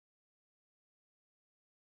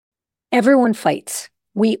Everyone fights.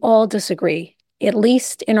 We all disagree, at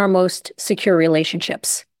least in our most secure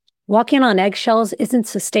relationships. Walking on eggshells isn't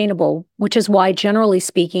sustainable, which is why, generally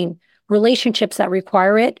speaking, relationships that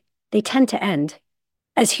require it, they tend to end.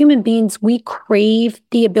 As human beings, we crave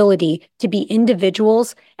the ability to be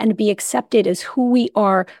individuals and to be accepted as who we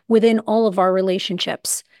are within all of our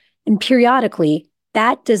relationships. And periodically,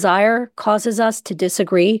 that desire causes us to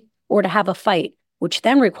disagree or to have a fight, which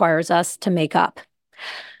then requires us to make up.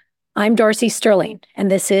 I'm Darcy Sterling, and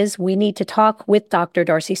this is We Need to Talk with Dr.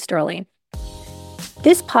 Darcy Sterling.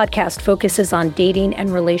 This podcast focuses on dating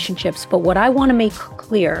and relationships, but what I want to make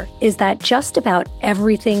clear is that just about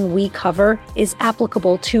everything we cover is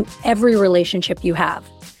applicable to every relationship you have.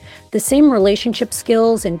 The same relationship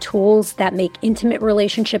skills and tools that make intimate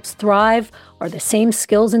relationships thrive are the same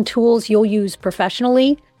skills and tools you'll use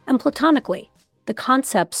professionally and platonically. The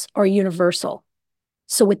concepts are universal.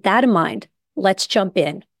 So with that in mind, let's jump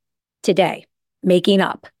in. Today, making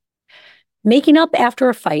up. Making up after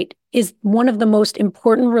a fight is one of the most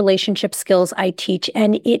important relationship skills I teach,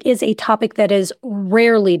 and it is a topic that is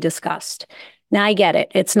rarely discussed. Now, I get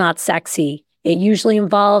it. It's not sexy. It usually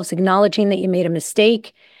involves acknowledging that you made a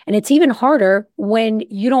mistake, and it's even harder when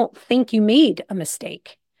you don't think you made a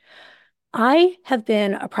mistake. I have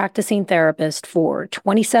been a practicing therapist for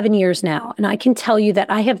 27 years now, and I can tell you that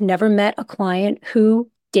I have never met a client who,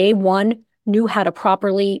 day one, knew how to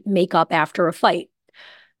properly make up after a fight.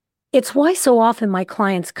 It's why so often my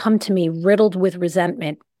clients come to me riddled with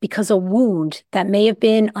resentment because a wound that may have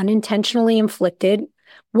been unintentionally inflicted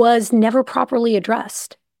was never properly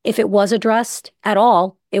addressed. If it was addressed at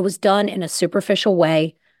all, it was done in a superficial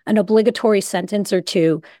way, an obligatory sentence or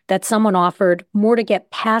two that someone offered more to get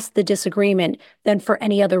past the disagreement than for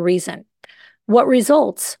any other reason. What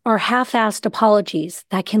results are half-assed apologies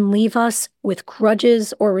that can leave us with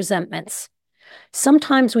grudges or resentments.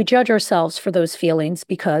 Sometimes we judge ourselves for those feelings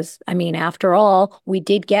because, after all, we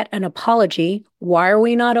did get an apology. Why are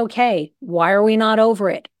we not okay? Why are we not over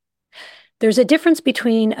it? There's a difference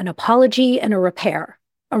between an apology and a repair.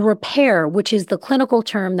 A repair, which is the clinical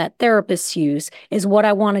term that therapists use, is what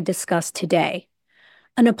I want to discuss today.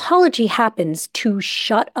 An apology happens to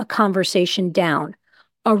shut a conversation down.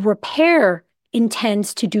 A repair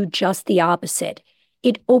intends to do just the opposite.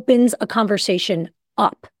 It opens a conversation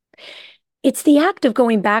up. It's the act of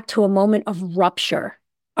going back to a moment of rupture.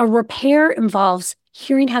 A repair involves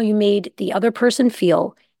hearing how you made the other person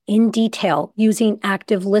feel in detail using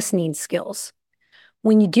active listening skills.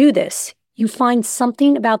 When you do this, you find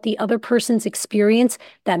something about the other person's experience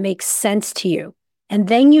that makes sense to you, and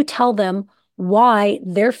then you tell them why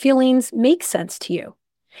their feelings make sense to you.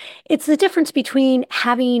 It's the difference between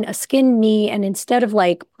having a skinned knee and instead of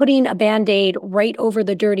putting a Band-Aid right over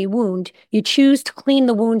the dirty wound, you choose to clean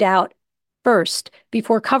the wound out first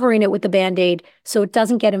before covering it with the Band-Aid so it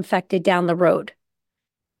doesn't get infected down the road.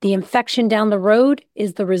 The infection down the road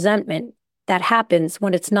is the resentment that happens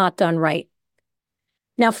when it's not done right.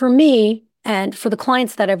 Now, for me, and for the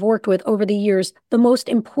clients that I've worked with over the years, the most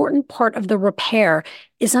important part of the repair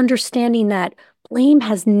is understanding that blame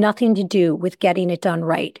has nothing to do with getting it done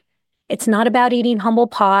right. It's not about eating humble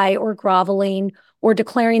pie or groveling or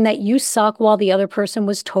declaring that you suck while the other person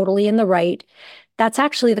was totally in the right. That's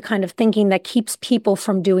actually the kind of thinking that keeps people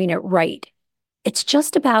from doing it right. It's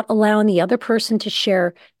just about allowing the other person to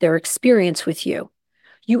share their experience with you.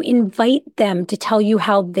 You invite them to tell you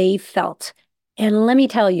how they felt. And let me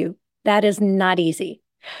tell you, that is not easy.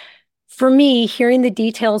 For me, hearing the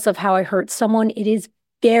details of how I hurt someone, it is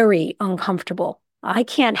very uncomfortable. I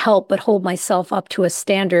can't help but hold myself up to a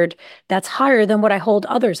standard that's higher than what I hold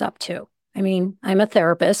others up to. I'm a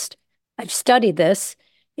therapist. I've studied this.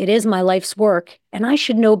 It is my life's work, and I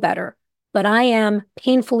should know better. But I am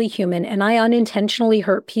painfully human, and I unintentionally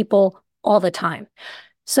hurt people all the time.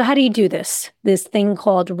 So how do you do this? This thing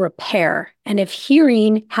called repair. And if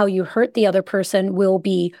hearing how you hurt the other person will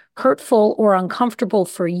be hurtful or uncomfortable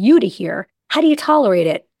for you to hear, how do you tolerate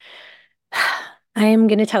it? I am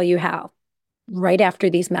going to tell you how right after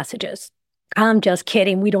these messages. I'm just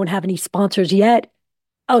kidding. We don't have any sponsors yet.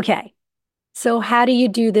 Okay. So how do you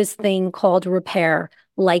do this thing called repair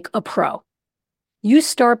like a pro? You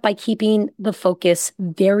start by keeping the focus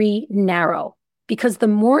very narrow, because the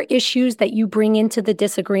more issues that you bring into the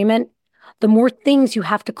disagreement, the more things you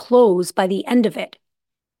have to close by the end of it.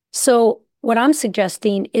 So what I'm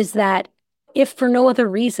suggesting is that if for no other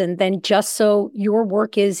reason than just so your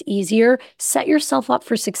work is easier, set yourself up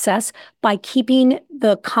for success by keeping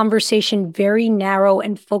the conversation very narrow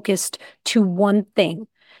and focused to one thing.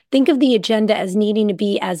 Think of the agenda as needing to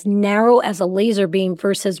be as narrow as a laser beam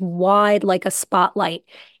versus wide like a spotlight.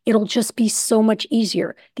 It'll just be so much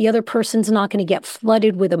easier. The other person's not going to get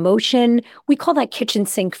flooded with emotion. We call that kitchen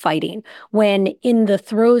sink fighting. When in the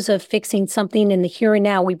throes of fixing something in the here and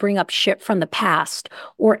now, we bring up shit from the past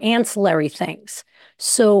or ancillary things.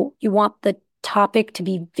 So you want the topic to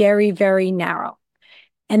be very, very narrow.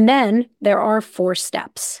 And then there are 4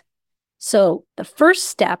 steps. So the first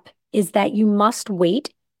step is that you must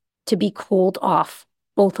wait to be cooled off,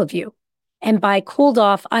 both of you. And by cooled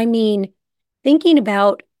off, I mean thinking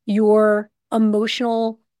about your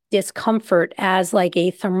emotional discomfort as like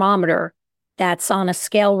a thermometer that's on a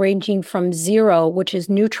scale ranging from 0, which is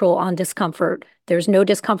neutral on discomfort. There's no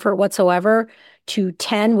discomfort whatsoever, to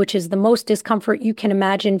 10, which is the most discomfort you can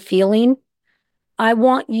imagine feeling. I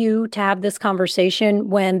want you to have this conversation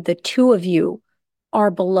when the 2 of you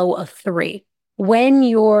are below a 3. When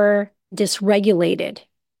you're dysregulated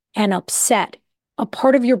and upset, a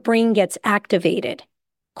part of your brain gets activated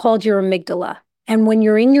called your amygdala. And when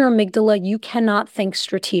you're in your amygdala, you cannot think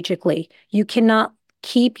strategically. You cannot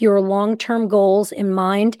keep your long-term goals in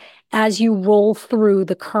mind as you roll through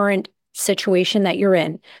the current situation that you're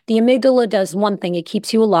in. The amygdala does one thing, it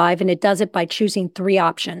keeps you alive, and it does it by choosing 3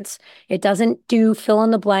 options. It doesn't do fill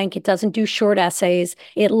in the blank, it doesn't do short essays.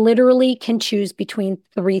 It literally can choose between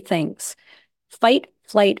 3 things: fight,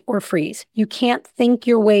 flight, or freeze. You can't think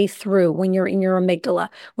your way through when you're in your amygdala,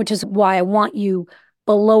 which is why I want you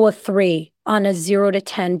below a 3 on a 0 to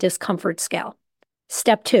 10 discomfort scale.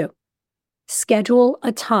 Step 2, schedule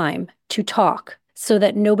a time to talk so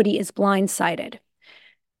that nobody is blindsided.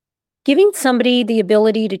 Giving somebody the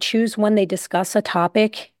ability to choose when they discuss a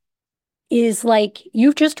topic is like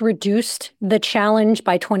you've just reduced the challenge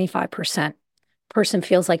by 25%. Person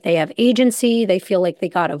feels like they have agency. They feel like they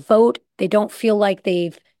got a vote. They don't feel like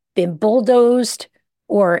they've been bulldozed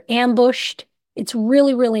or ambushed. It's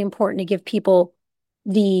really, really important to give people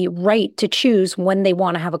the right to choose when they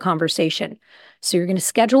want to have a conversation. So you're going to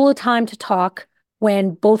schedule a time to talk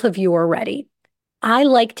when both of you are ready. I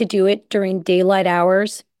like to do it during daylight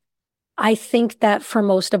hours. I think that for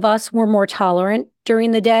most of us, we're more tolerant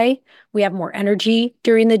during the day. We have more energy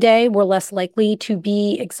during the day. We're less likely to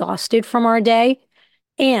be exhausted from our day.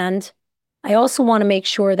 And I also want to make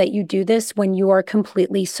sure that you do this when you are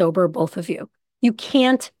completely sober, both of you. You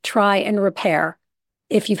can't try and repair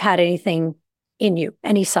if you've had anything in you,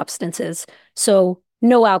 any substances. So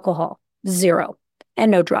no alcohol, 0,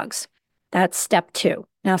 and no drugs. That's step 2.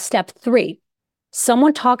 Now, step 3,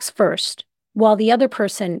 someone talks first while the other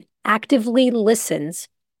person actively listens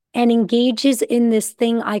and engages in this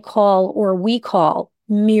thing I call, or we call,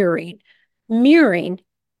 mirroring. Mirroring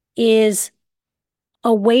is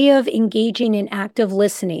a way of engaging in active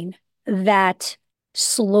listening that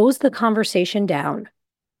slows the conversation down.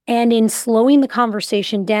 And in slowing the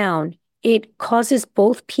conversation down, it causes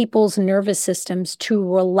both people's nervous systems to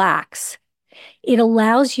relax. It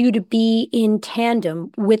allows you to be in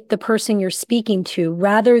tandem with the person you're speaking to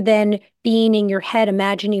rather than being in your head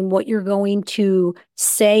imagining what you're going to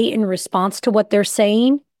say in response to what they're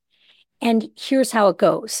saying. And here's how it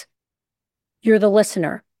goes. You're the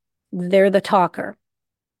listener. They're the talker.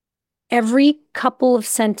 Every couple of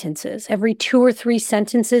sentences, every 2 or 3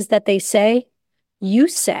 sentences that they say, you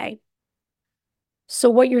say. So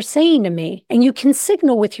what you're saying to me, and you can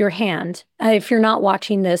signal with your hand, if you're not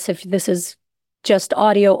watching this, if this is just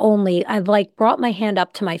audio only, I've brought my hand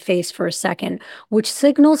up to my face for a second, which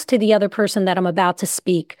signals to the other person that I'm about to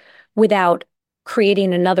speak without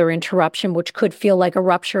creating another interruption, which could feel like a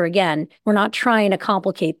rupture again. We're not trying to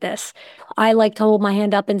complicate this. I like to hold my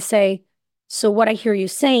hand up and say, so what I hear you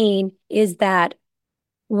saying is that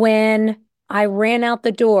when I ran out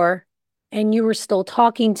the door and you were still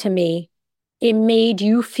talking to me, it made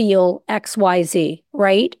you feel XYZ,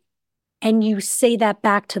 right? And you say that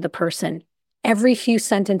back to the person every few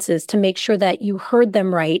sentences to make sure that you heard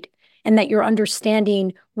them right and that you're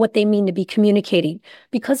understanding what they mean to be communicating.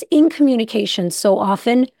 Because in communication, so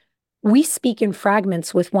often we speak in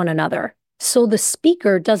fragments with one another. So the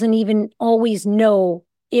speaker doesn't even always know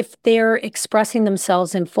if they're expressing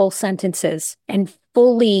themselves in full sentences and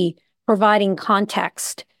fully providing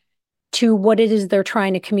context to what it is they're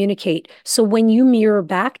trying to communicate. So when you mirror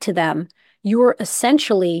back to them, you're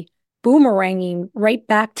essentially boomeranging right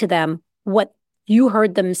back to them what you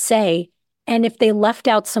heard them say. And if they left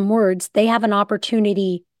out some words, they have an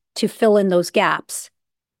opportunity to fill in those gaps.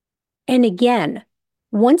 And again,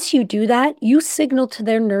 once you do that, you signal to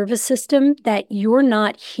their nervous system that you're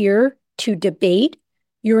not here to debate.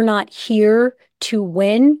 You're not here to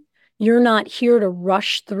win. You're not here to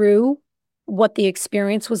rush through what the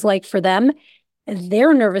experience was like for them.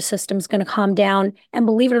 Their nervous system is going to calm down. And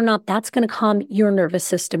believe it or not, that's going to calm your nervous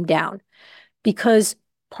system down. Because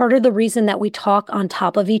Part of the reason that we talk on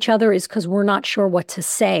top of each other is because we're not sure what to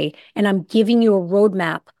say. And I'm giving you a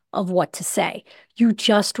roadmap of what to say. You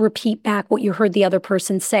just repeat back what you heard the other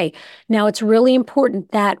person say. Now, it's really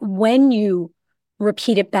important that when you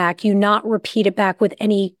repeat it back, you not repeat it back with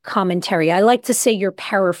any commentary. I like to say you're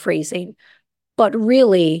paraphrasing, but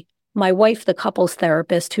really, my wife, the couples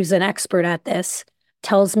therapist, who's an expert at this,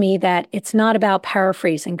 tells me that it's not about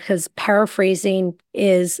paraphrasing, because paraphrasing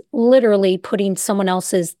is literally putting someone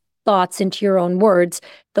else's thoughts into your own words.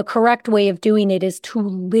 The correct way of doing it is to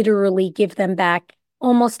literally give them back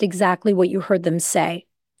almost exactly what you heard them say.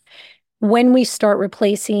 When we start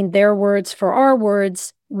replacing their words for our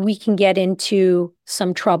words, we can get into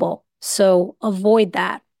some trouble. So avoid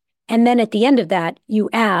that. And then at the end of that, you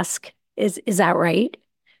ask, is that right?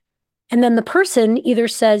 And then the person either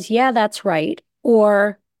says, yeah, that's right,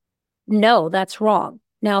 or no, that's wrong.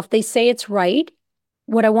 Now, if they say it's right,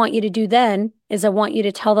 what I want you to do then is I want you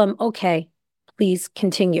to tell them, okay, please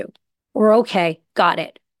continue, or okay, got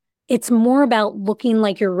it. It's more about looking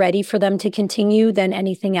like you're ready for them to continue than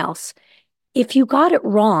anything else. If you got it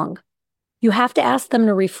wrong, you have to ask them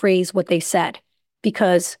to rephrase what they said,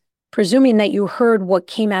 because presuming that you heard what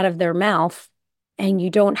came out of their mouth and you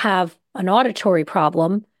don't have an auditory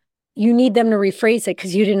problem, you need them to rephrase it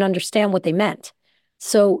because you didn't understand what they meant.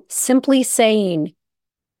 So simply saying,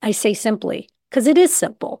 I say simply, because it is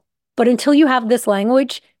simple, but until you have this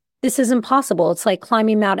language, this is impossible. It's like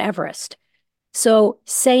climbing Mount Everest. So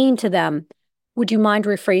saying to them, would you mind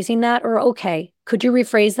rephrasing that? Or, okay, could you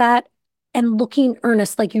rephrase that? And looking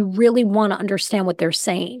earnest, like you really want to understand what they're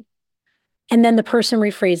saying. And then the person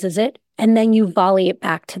rephrases it, and then you volley it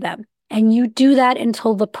back to them. And you do that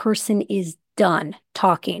until the person is done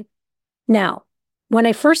talking. Now, when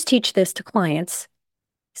I first teach this to clients,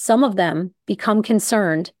 some of them become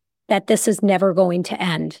concerned that this is never going to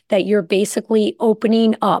end, that you're basically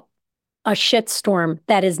opening up a shitstorm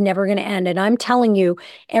that is never going to end. And I'm telling you,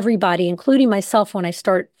 everybody, including myself, when I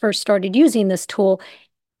first started using this tool,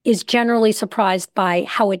 is generally surprised by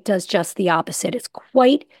how it does just the opposite. It's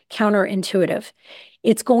quite counterintuitive.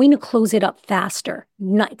 It's going to close it up faster.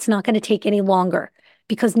 It's not going to take any longer,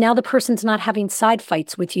 because now the person's not having side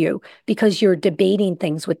fights with you because you're debating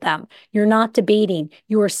things with them. You're not debating.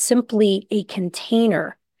 You are simply a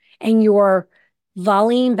container, and you're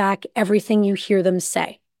volleying back everything you hear them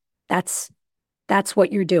say. That's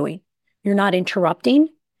what you're doing. You're not interrupting.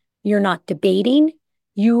 You're not debating.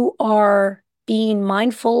 You are being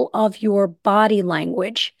mindful of your body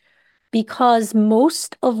language, because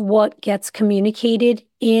most of what gets communicated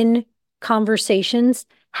in conversations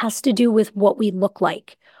has to do with what we look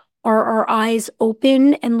like. Are our eyes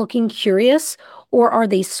open and looking curious, or are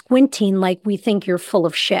they squinting like we think you're full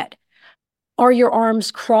of shit? Are your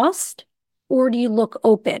arms crossed, or do you look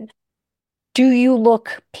open? Do you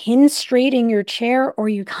look pin straight in your chair, or are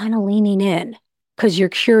you kind of leaning in because you're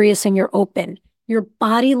curious and you're open? Your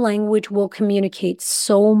body language will communicate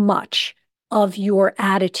so much of your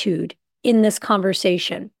attitude in this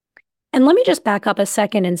conversation. And let me just back up a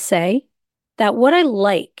second and say that what I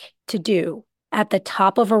like to do at the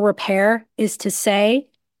top of a repair is to say,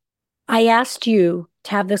 I asked you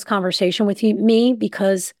to have this conversation with me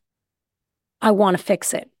because I want to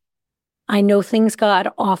fix it. I know things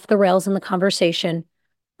got off the rails in the conversation.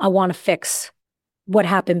 I want to fix what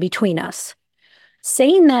happened between us.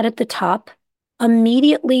 Saying that at the top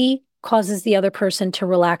immediately causes the other person to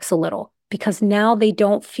relax a little, because now they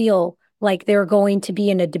don't feel like they're going to be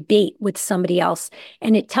in a debate with somebody else.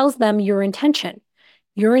 And it tells them your intention.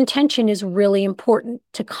 Your intention is really important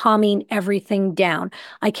to calming everything down.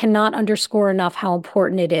 I cannot underscore enough how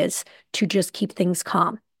important it is to just keep things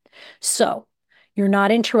calm. So you're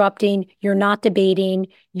not interrupting, you're not debating,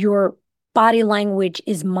 your body language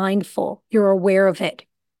is mindful, you're aware of it.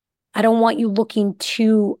 I don't want you looking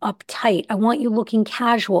too uptight. I want you looking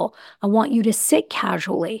casual. I want you to sit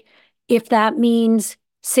casually. If that means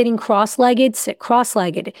sitting cross-legged, sit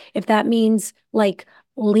cross-legged. If that means like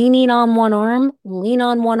leaning on one arm, lean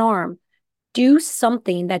on one arm. Do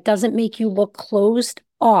something that doesn't make you look closed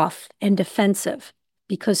off and defensive,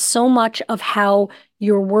 because so much of how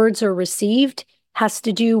your words are received has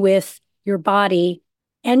to do with your body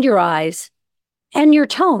and your eyes and your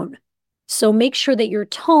tone. So make sure that your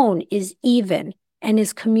tone is even and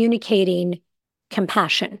is communicating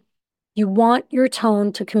compassion. You want your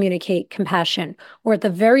tone to communicate compassion, or at the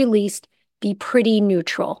very least, be pretty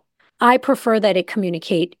neutral. I prefer that it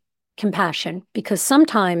communicate compassion, because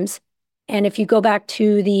sometimes, and if you go back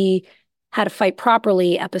to the How to Fight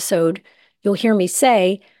Properly episode, you'll hear me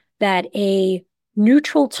say that a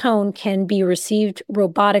neutral tone can be received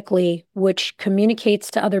robotically, which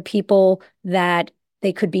communicates to other people that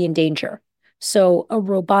they could be in danger. So a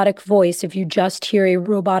robotic voice, if you just hear a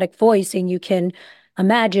robotic voice and you can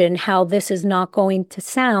imagine how this is not going to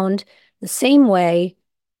sound the same way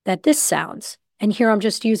that this sounds. And here I'm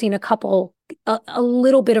just using a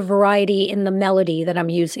little bit of variety in the melody that I'm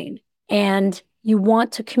using. And you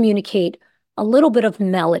want to communicate a little bit of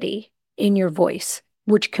melody in your voice,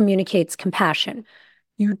 which communicates compassion.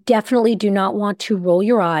 You definitely do not want to roll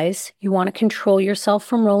your eyes. You want to control yourself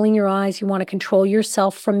from rolling your eyes. You want to control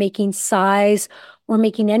yourself from making sighs or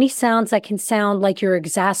making any sounds that can sound like you're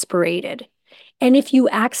exasperated. And if you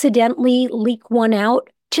accidentally leak one out,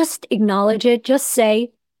 just acknowledge it. Just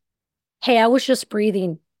say, hey, I was just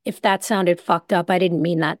breathing. If that sounded fucked up, I didn't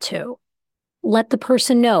mean that to. Let the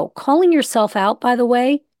person know. Calling yourself out, by the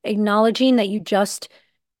way, acknowledging that you just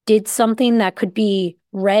did something that could be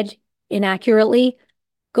read inaccurately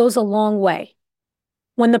goes a long way.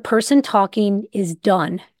 When the person talking is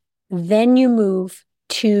done, then you move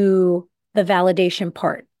to the validation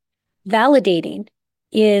part. Validating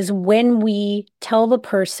is when we tell the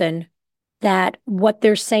person that what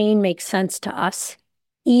they're saying makes sense to us,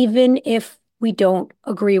 even if we don't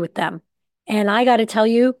agree with them. And I got to tell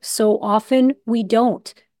you, so often we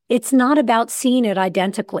don't. It's not about seeing it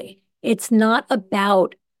identically. It's not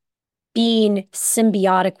about being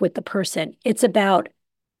symbiotic with the person. It's about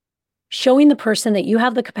showing the person that you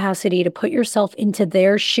have the capacity to put yourself into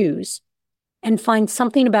their shoes and find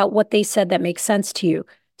something about what they said that makes sense to you.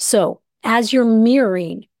 So as you're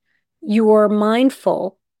mirroring, you're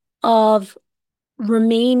mindful of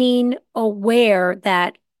remaining aware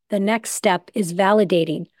that the next step is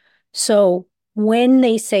validating. So when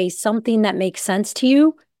they say something that makes sense to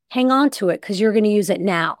you, hang on to it because you're going to use it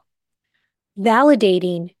now.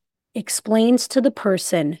 Validating explains to the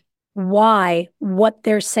person why what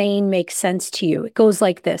they're saying makes sense to you. It goes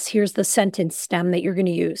like this. Here's the sentence stem that you're going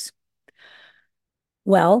to use.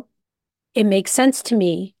 Well, it makes sense to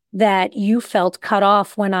me that you felt cut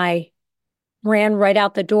off when I ran right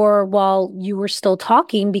out the door while you were still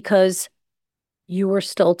talking because you were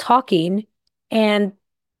still talking, and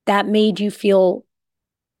that made you feel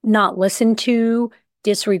not listened to,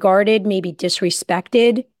 disregarded, maybe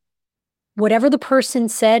disrespected. Whatever the person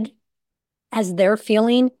said as they're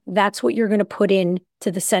feeling, that's what you're going to put in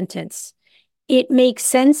to the sentence. It makes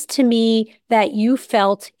sense to me that you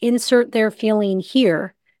felt, insert their feeling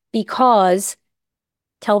here, because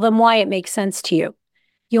tell them why it makes sense to you.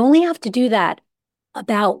 You only have to do that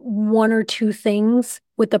about one or two things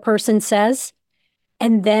what the person says,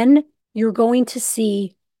 and then you're going to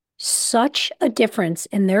see such a difference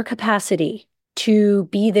in their capacity to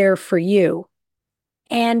be there for you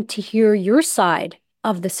and to hear your side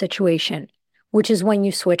of the situation, which is when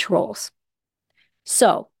you switch roles.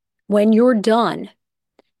 So when you're done,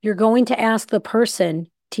 you're going to ask the person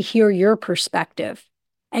to hear your perspective,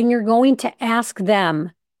 and you're going to ask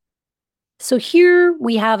them. So here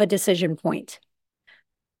we have a decision point.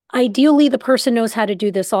 Ideally, the person knows how to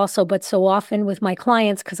do this also, but so often with my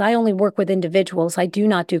clients, because I only work with individuals, I do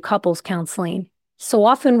not do couples counseling. So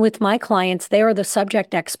often with my clients, they are the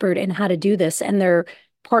subject expert in how to do this, and their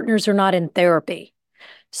partners are not in therapy.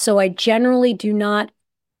 So I generally do not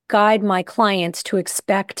guide my clients to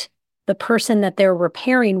expect the person that they're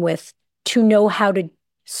repairing with to know how to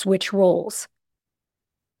switch roles.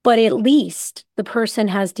 But at least the person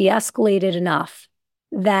has de-escalated enough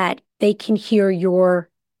that they can hear your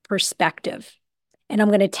perspective. And I'm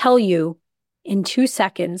going to tell you in 2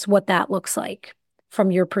 seconds what that looks like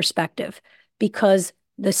from your perspective, because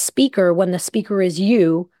the speaker, when the speaker is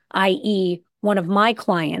you, i.e., one of my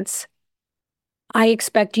clients, I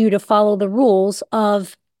expect you to follow the rules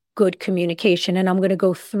of good communication. And I'm going to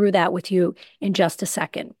go through that with you in just a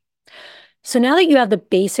second. So now that you have the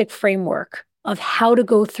basic framework of how to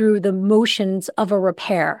go through the motions of a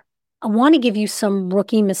repair, I want to give you some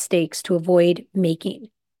rookie mistakes to avoid making,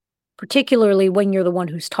 particularly when you're the one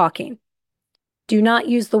who's talking. Do not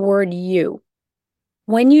use the word you.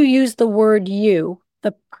 When you use the word you,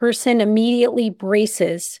 the person immediately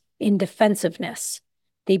braces in defensiveness.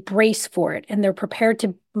 They brace for it and they're prepared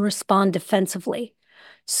to respond defensively.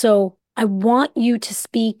 So I want you to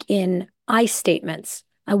speak in I statements.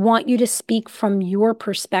 I want you to speak from your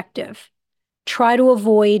perspective. Try to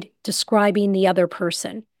avoid describing the other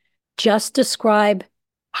person. Just describe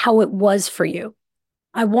how it was for you.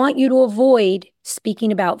 I want you to avoid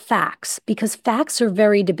speaking about facts because facts are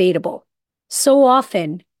very debatable. So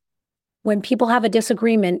often, when people have a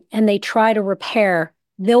disagreement and they try to repair,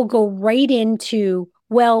 they'll go right into,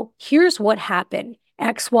 well, here's what happened,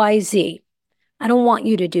 X, Y, Z. I don't want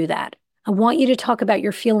you to do that. I want you to talk about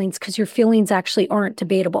your feelings because your feelings actually aren't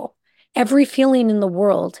debatable. Every feeling in the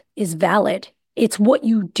world is valid. It's what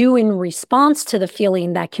you do in response to the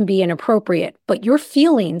feeling that can be inappropriate, but your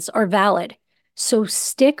feelings are valid. So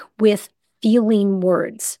stick with feeling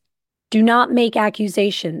words. Do not make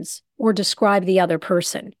accusations or describe the other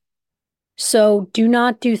person. So do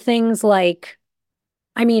not do things like,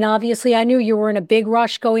 obviously I knew you were in a big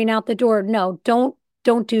rush going out the door. No, don't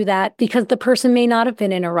do that, because the person may not have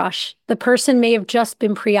been in a rush. The person may have just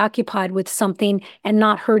been preoccupied with something and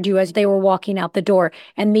not heard you as they were walking out the door.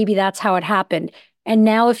 And maybe that's how it happened. And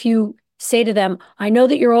now if you say to them, I know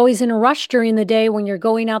that you're always in a rush during the day when you're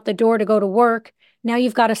going out the door to go to work. Now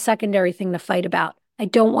you've got a secondary thing to fight about. I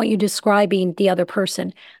don't want you describing the other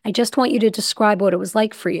person. I just want you to describe what it was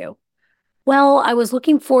like for you. Well, I was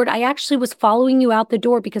looking forward. I actually was following you out the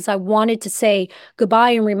door because I wanted to say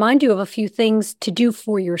goodbye and remind you of a few things to do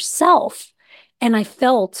for yourself. And I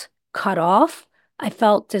felt cut off. I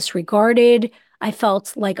felt disregarded. I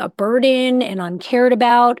felt like a burden and uncared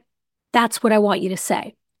about. That's what I want you to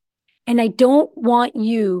say. And I don't want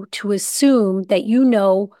you to assume that you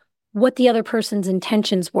know what the other person's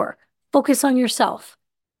intentions were. Focus on yourself.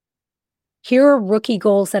 Here are rookie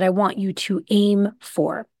goals that I want you to aim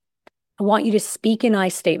for. I want you to speak in I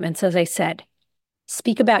statements, as I said.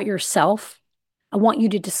 Speak about yourself. I want you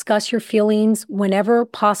to discuss your feelings whenever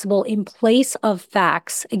possible in place of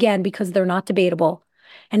facts, again, because they're not debatable.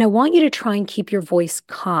 And I want you to try and keep your voice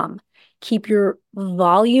calm. Keep your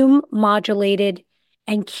volume modulated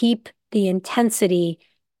and keep the intensity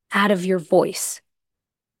out of your voice.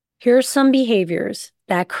 Here are some behaviors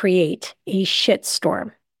that create a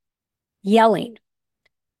shitstorm: yelling,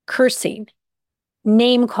 cursing,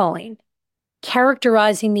 name calling,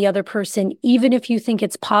 characterizing the other person, even if you think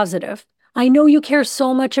it's positive. I know you care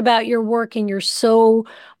so much about your work and you're so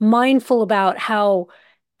mindful about how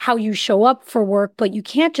you show up for work, but you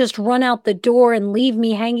can't just run out the door and leave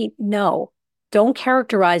me hanging. No, don't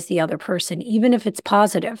characterize the other person, even if it's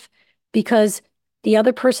positive, because the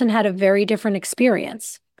other person had a very different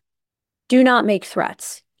experience. Do not make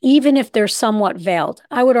threats, even if they're somewhat veiled.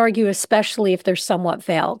 I would argue, especially if they're somewhat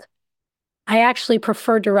veiled. I actually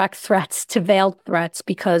prefer direct threats to veiled threats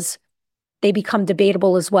because they become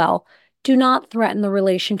debatable as well. Do not threaten the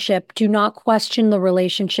relationship. Do not question the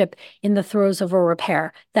relationship in the throes of a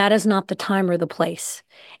repair. That is not the time or the place.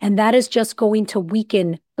 And that is just going to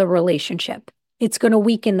weaken the relationship. It's going to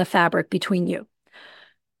weaken the fabric between you.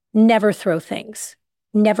 Never throw things.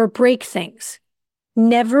 Never break things.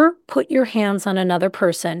 Never put your hands on another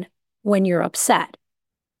person when you're upset.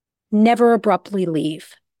 Never abruptly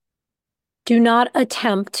leave. Do not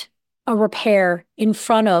attempt a repair in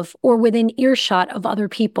front of or within earshot of other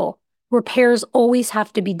people. Repairs always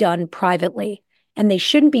have to be done privately, and they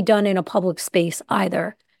shouldn't be done in a public space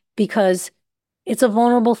either, because it's a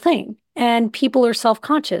vulnerable thing, and people are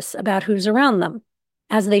self-conscious about who's around them,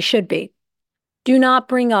 as they should be. Do not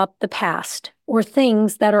bring up the past or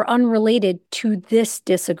things that are unrelated to this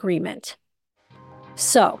disagreement.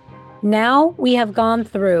 So, now we have gone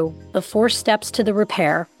through the 4 steps to the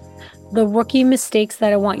repair, the rookie mistakes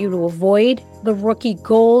that I want you to avoid, the rookie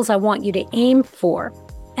goals I want you to aim for,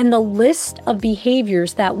 and the list of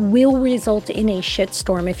behaviors that will result in a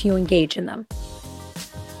shitstorm if you engage in them.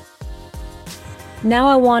 Now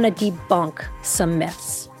I want to debunk some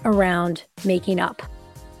myths around making up.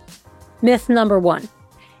 Myth number 1.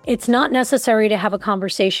 It's not necessary to have a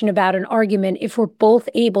conversation about an argument if we're both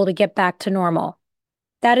able to get back to normal.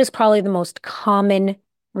 That is probably the most common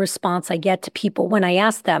response I get to people when I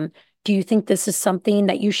ask them, do you think this is something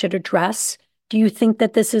that you should address? Do you think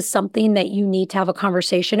that this is something that you need to have a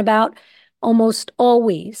conversation about? Almost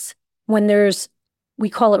always, when we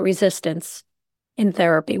call it resistance in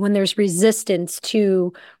therapy, when there's resistance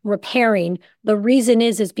to repairing, the reason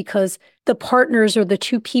is because the partners or the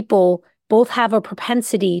 2 people both have a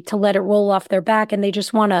propensity to let it roll off their back, and they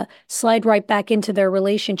just want to slide right back into their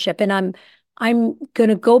relationship. And I'm going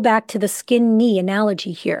to go back to the skin knee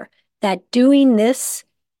analogy here, that doing this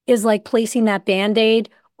is like placing that Band-Aid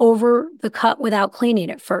over the cut without cleaning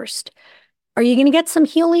it first. Are you going to get some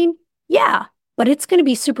healing? Yeah, but it's going to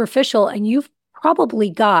be superficial, and you've probably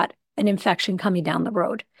got an infection coming down the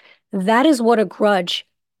road. That is what a grudge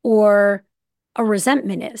or a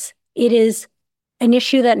resentment is. It is an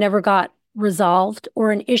issue that never got resolved,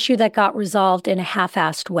 or an issue that got resolved in a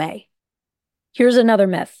half-assed way. Here's another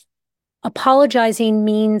myth. Apologizing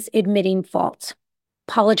means admitting fault.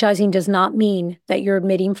 Apologizing does not mean that you're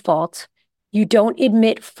admitting fault. You don't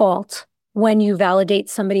admit fault when you validate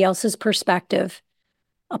somebody else's perspective.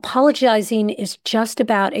 Apologizing is just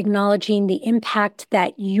about acknowledging the impact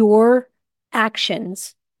that your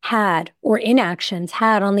actions had or inactions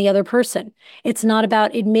had on the other person. It's not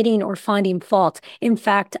about admitting or finding fault. In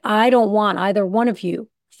fact, I don't want either one of you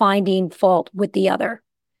finding fault with the other,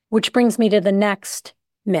 which brings me to the next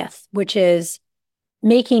myth, which is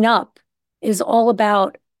making up is all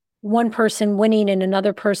about one person winning and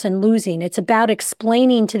another person losing. It's about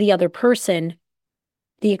explaining to the other person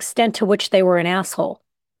the extent to which they were an asshole.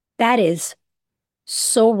 That is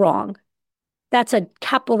so wrong. That's a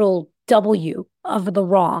capital W of the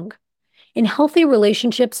wrong. In healthy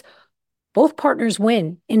relationships, both partners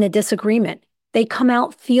win in a disagreement. They come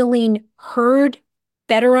out feeling heard,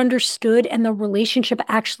 better understood, and the relationship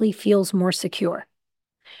actually feels more secure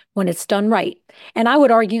when it's done right. And I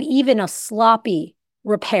would argue even a sloppy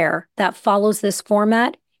repair that follows this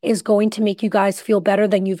format is going to make you guys feel better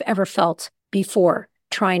than you've ever felt before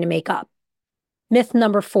trying to make up. Myth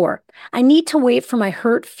number 4, I need to wait for my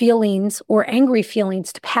hurt feelings or angry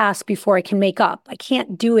feelings to pass before I can make up. I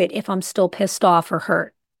can't do it if I'm still pissed off or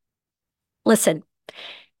hurt. Listen,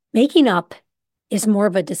 making up is more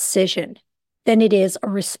of a decision than it is a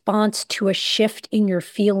response to a shift in your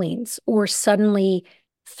feelings or suddenly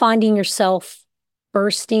finding yourself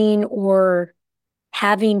bursting or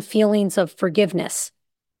having feelings of forgiveness.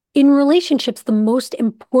 In relationships, the most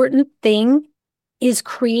important thing is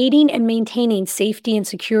creating and maintaining safety and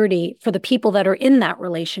security for the people that are in that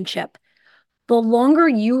relationship. The longer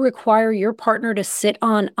you require your partner to sit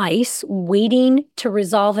on ice waiting to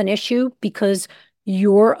resolve an issue because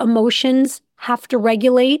your emotions have to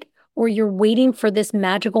regulate, or you're waiting for this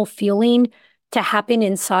magical feeling to happen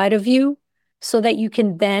inside of you so that you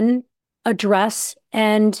can then address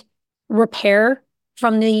and repair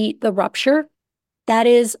from the rupture, that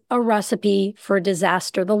is a recipe for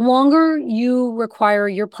disaster. The longer you require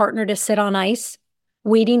your partner to sit on ice,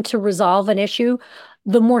 waiting to resolve an issue,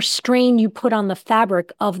 the more strain you put on the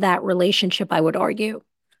fabric of that relationship, I would argue.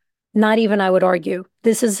 Not even I would argue.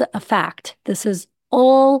 This is a fact. This has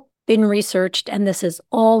all been researched, and this is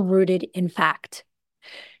all rooted in fact.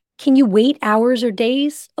 Can you wait hours or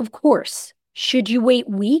days? Of course. Should you wait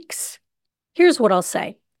weeks? Here's what I'll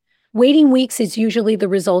say. Waiting weeks is usually the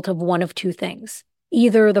result of one of two things.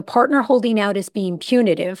 Either the partner holding out is being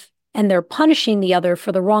punitive and they're punishing the other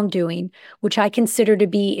for the wrongdoing, which I consider to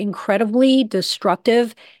be incredibly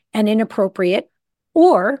destructive and inappropriate,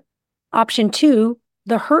 or option 2,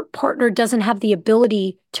 the hurt partner doesn't have the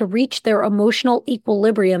ability to reach their emotional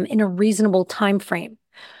equilibrium in a reasonable time frame,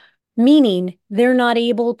 meaning they're not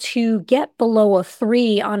able to get below a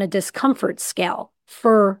 3 on a discomfort scale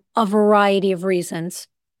for a variety of reasons,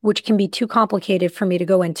 which can be too complicated for me to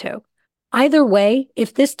go into. Either way,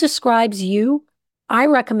 if this describes you, I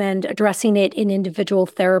recommend addressing it in individual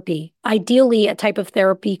therapy, ideally a type of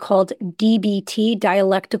therapy called DBT,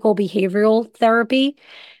 dialectical behavioral therapy,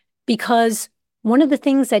 because one of the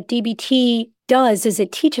things that DBT does is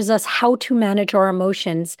it teaches us how to manage our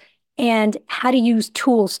emotions and how to use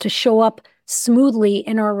tools to show up smoothly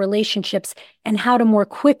in our relationships and how to more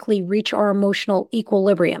quickly reach our emotional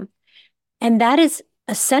equilibrium. And that is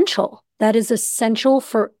essential. That is essential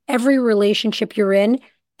for every relationship you're in.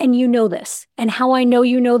 And you know this. And how I know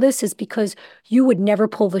you know this is because you would never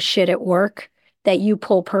pull the shit at work that you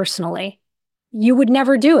pull personally. You would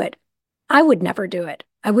never do it. I would never do it.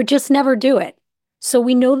 I would just never do it. So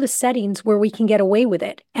we know the settings where we can get away with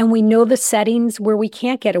it. And we know the settings where we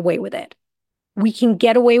can't get away with it. We can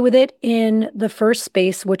get away with it in the first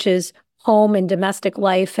space, which is home and domestic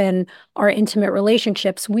life and our intimate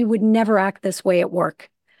relationships. We would never act this way at work.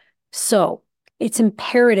 So it's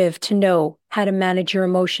imperative to know how to manage your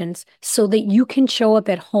emotions so that you can show up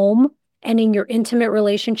at home and in your intimate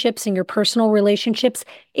relationships and your personal relationships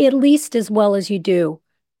at least as well as you do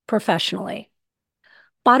professionally.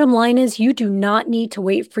 Bottom line is you do not need to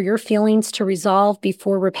wait for your feelings to resolve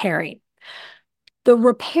before repairing. The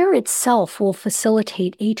repair itself will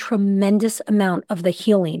facilitate a tremendous amount of the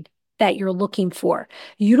healing that you're looking for.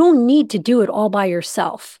 You don't need to do it all by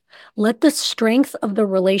yourself. Let the strength of the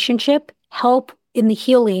relationship help in the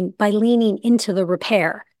healing by leaning into the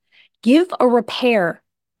repair. Give a repair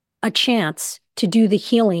a chance to do the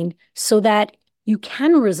healing so that you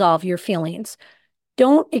can resolve your feelings.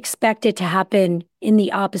 Don't expect it to happen in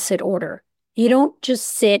the opposite order. You don't just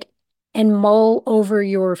sit and mull over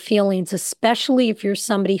your feelings, especially if you're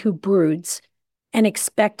somebody who broods, and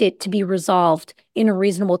expect it to be resolved in a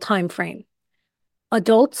reasonable time frame.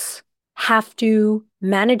 Adults have to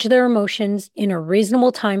manage their emotions in a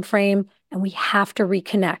reasonable time frame, and we have to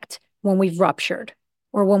reconnect when we've ruptured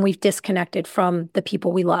or when we've disconnected from the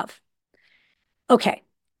people we love. Okay,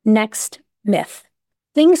 next myth.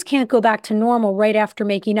 Things can't go back to normal right after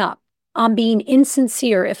making up. I'm being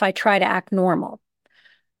insincere if I try to act normal.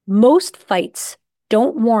 Most fights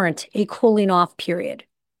don't warrant a cooling off period,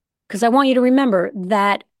 because I want you to remember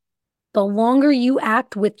that the longer you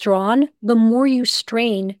act withdrawn, the more you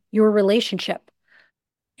strain your relationship.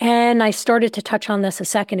 And I started to touch on this a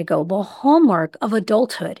second ago. The hallmark of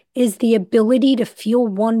adulthood is the ability to feel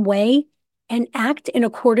one way and act in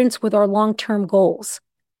accordance with our long-term goals,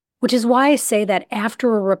 which is why I say that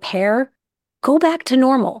after a repair, go back to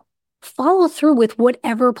normal. Follow through with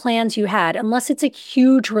whatever plans you had, unless it's a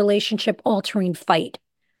huge relationship-altering fight.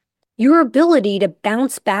 Your ability to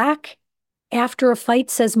bounce back after a fight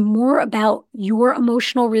says more about your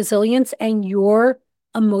emotional resilience and your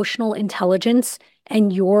emotional intelligence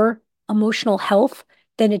and your emotional health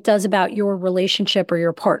than it does about your relationship or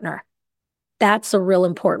your partner. That's a real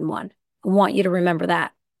important one. I want you to remember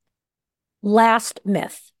that. Last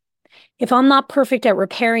myth. If I'm not perfect at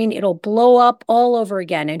repairing, it'll blow up all over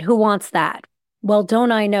again. And who wants that? Well,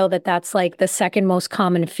 don't I know that that's like the second most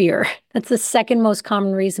common fear? That's the second most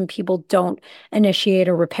common reason people don't initiate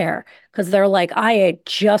a repair, because they're like, I had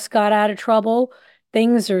just got out of trouble.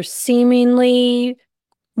 Things are seemingly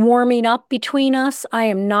warming up between us. I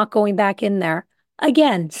am not going back in there.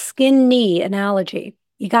 Again, skin knee analogy.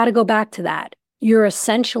 You got to go back to that. You're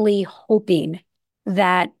essentially hoping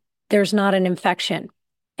that there's not an infection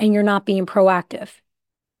and you're not being proactive.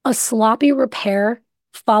 A sloppy repair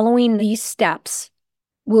following these steps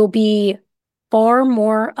will be far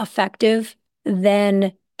more effective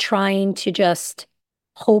than trying to just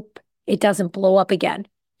hope it doesn't blow up again.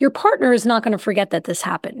 Your partner is not going to forget that this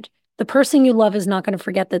happened. The person you love is not going to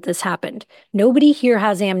forget that this happened. Nobody here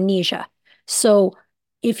has amnesia. So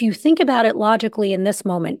if you think about it logically in this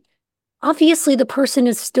moment, obviously the person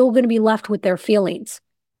is still going to be left with their feelings.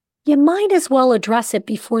 You might as well address it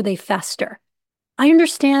before they fester. I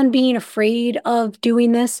understand being afraid of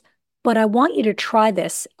doing this, but I want you to try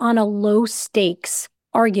this on a low stakes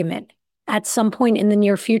argument at some point in the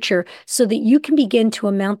near future so that you can begin to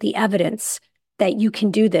amount the evidence that you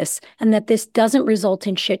can do this and that this doesn't result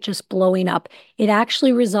in shit just blowing up. It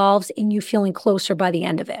actually resolves in you feeling closer by the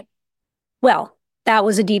end of it. Well, that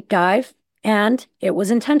was a deep dive and it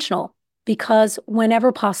was intentional because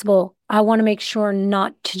whenever possible, I want to make sure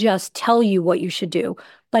not to just tell you what you should do,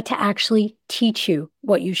 but to actually teach you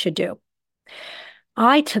what you should do.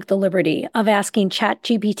 I took the liberty of asking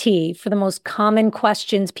ChatGPT for the most common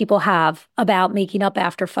questions people have about making up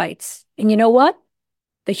after fights. And you know what?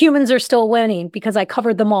 The humans are still winning because I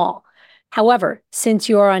covered them all. However, since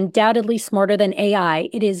you are undoubtedly smarter than AI,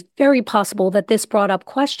 it is very possible that this brought up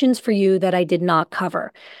questions for you that I did not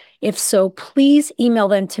cover. If so, please email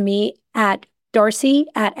them to me at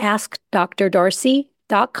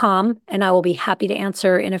darcy@askdrdarcy.com, and I will be happy to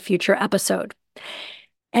answer in a future episode.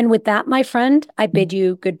 And with that, my friend, I bid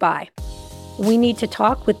you goodbye. We Need to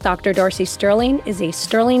Talk with Dr. Darcy Sterling is a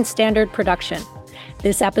Sterling Standard production.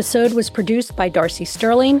 This episode was produced by Darcy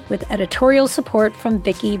Sterling with editorial support from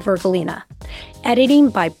Vicky Vergolina. Editing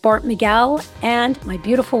by Bart Miguel and my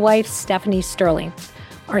beautiful wife, Stephanie Sterling.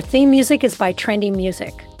 Our theme music is by Trendy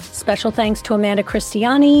Music. Special thanks to Amanda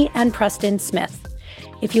Christiani and Preston Smith.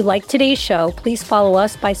 If you like today's show, please follow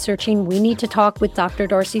us by searching We Need to Talk with Dr.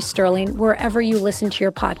 Darcy Sterling wherever you listen to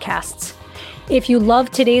your podcasts. If you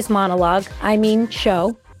love today's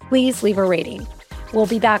show, please leave a rating. We'll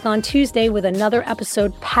be back on Tuesday with another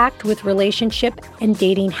episode packed with relationship and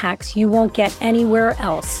dating hacks you won't get anywhere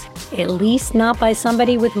else, at least not by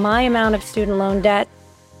somebody with my amount of student loan debt.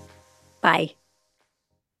 Bye.